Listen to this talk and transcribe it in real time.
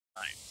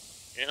night.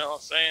 You know what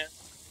I'm saying?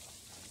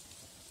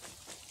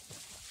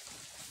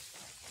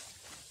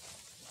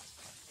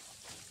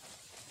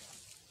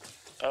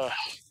 Ugh.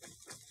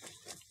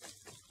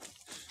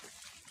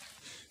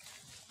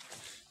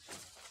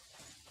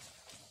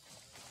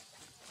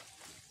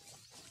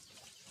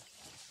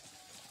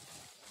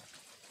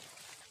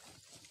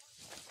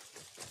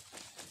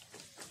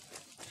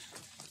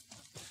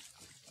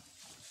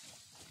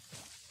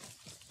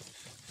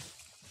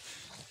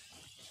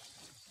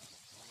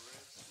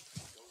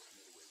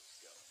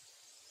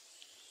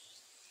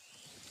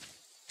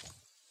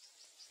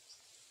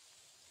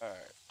 Alright.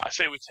 I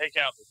say we take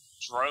out the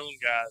drone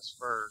guys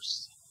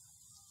first.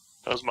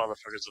 Those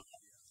motherfuckers are...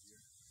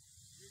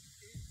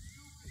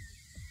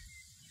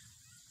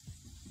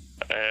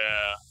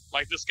 Yeah,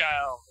 like this guy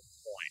on the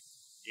point.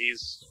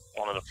 He's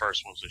one of the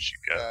first ones that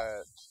should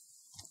go.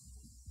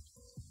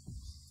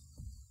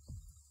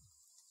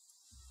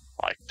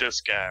 Like this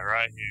guy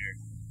right here.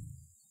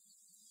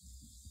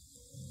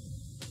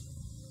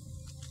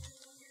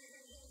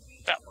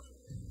 That one.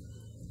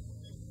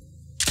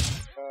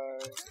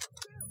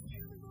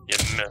 You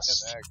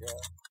missed.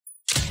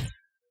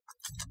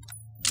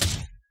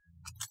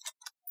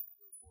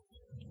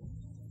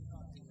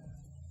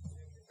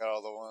 Got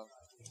all the ones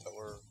that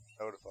were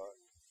notified.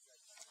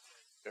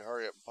 Okay,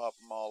 hurry up and pop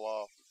them all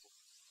off.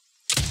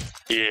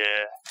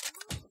 Yeah.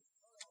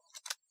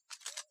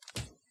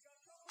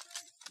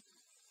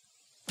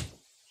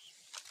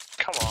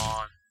 Come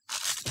on.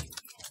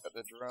 Got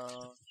the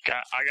drone.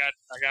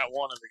 I got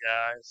one of the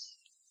guys.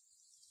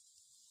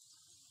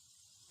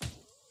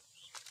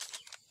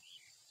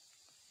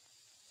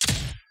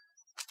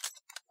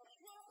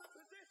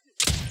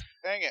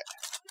 Dang it.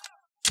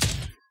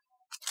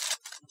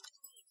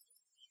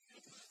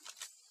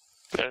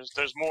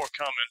 There's more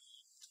coming.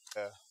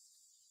 Yeah.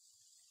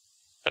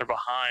 They're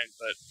behind,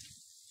 but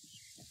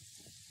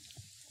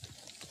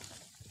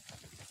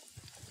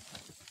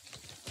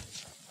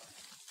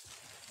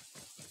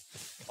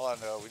all I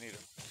know, we need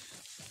him.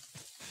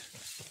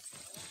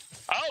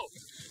 Oh!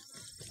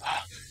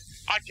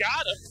 I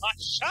got him! I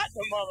shot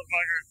the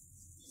motherfucker!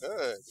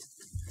 Good.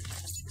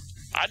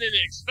 I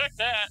didn't expect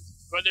that,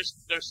 but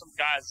there's some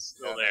guys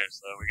still there,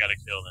 so we gotta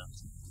kill them.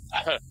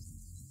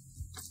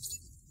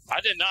 I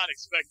did not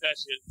expect that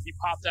shit. He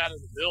popped out of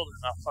the building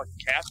and I fucking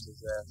capped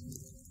his ass.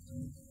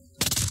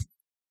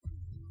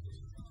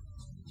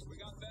 We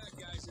got bad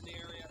guys in the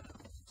area.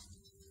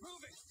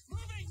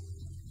 Moving!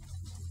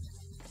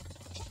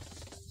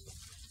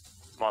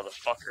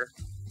 Motherfucker.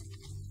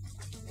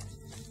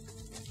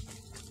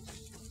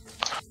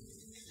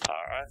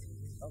 Alright.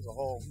 That was a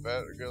whole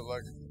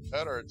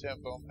better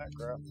attempt on that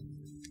crap.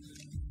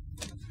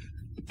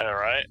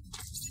 Alright.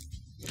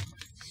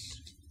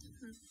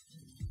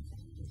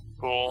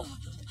 Cool.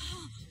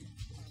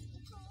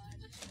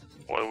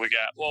 What do we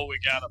got? What we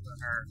got up in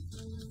her?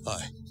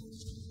 Hi.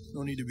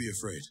 No need to be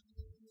afraid.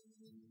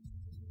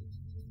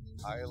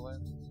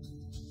 Island.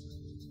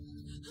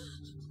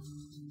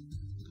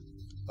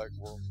 Like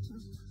world.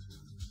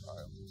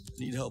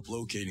 Need help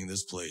locating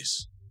this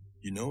place.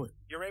 You know it?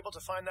 You're able to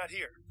find that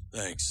here.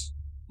 Thanks.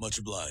 Much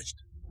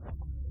obliged.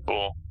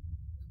 Cool.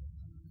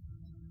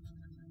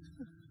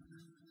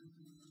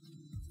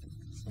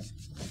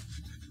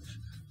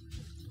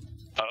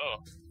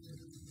 Uh-oh.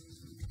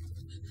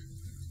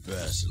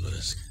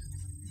 Basilisk.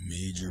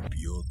 Major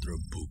Pyotr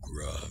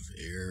Bukharov,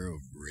 heir of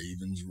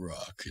Raven's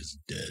Rock, is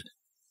dead.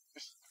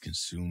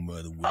 Consumed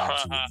by the will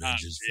to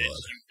avenge his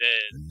father.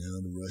 And now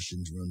the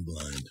Russians run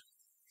blind.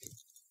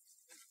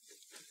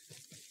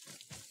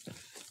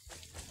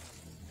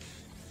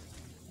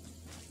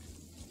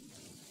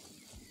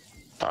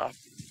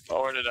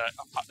 Where did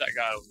I'll pop that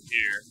guy over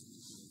here.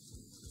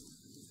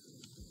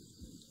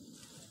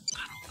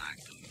 I don't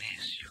like the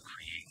mess you're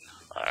creating on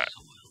the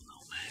soil,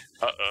 Nomad.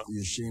 Uh-oh. Be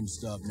ashamed to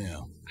stop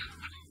now.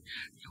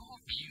 Your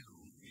view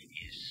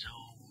is so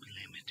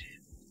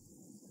limited.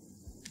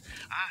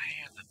 I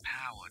have the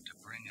power to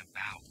bring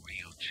about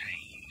real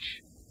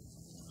change.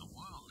 The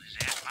world is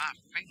at my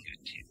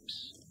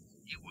fingertips.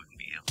 You wouldn't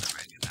be able to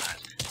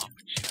recognize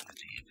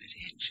opportunity if it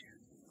hit you.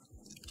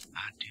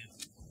 I do.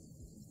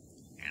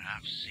 And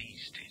I've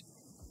seized it.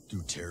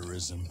 Through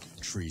terrorism,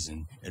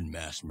 treason, and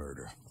mass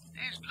murder.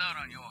 There's blood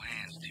on your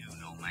hands too,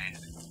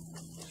 Nomad.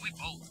 We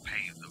both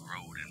paved the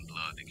road in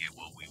blood to get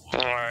what we want.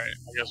 Alright,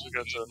 I guess we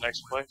go to the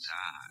next place.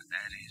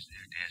 That is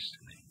their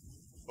destiny.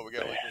 What we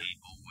got like here?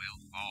 People will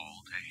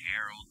fall to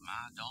herald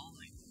my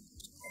dawning.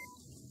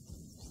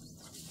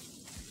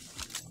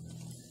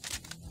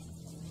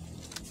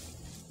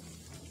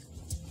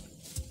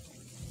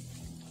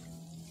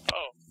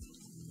 Oh,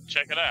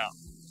 check it out.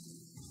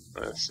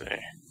 Let's see.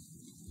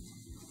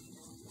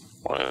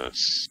 What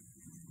is...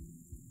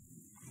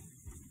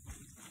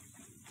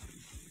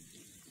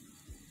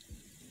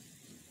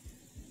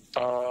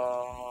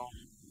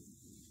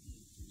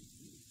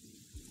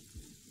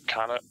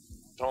 Kinda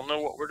don't know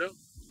what we're doing.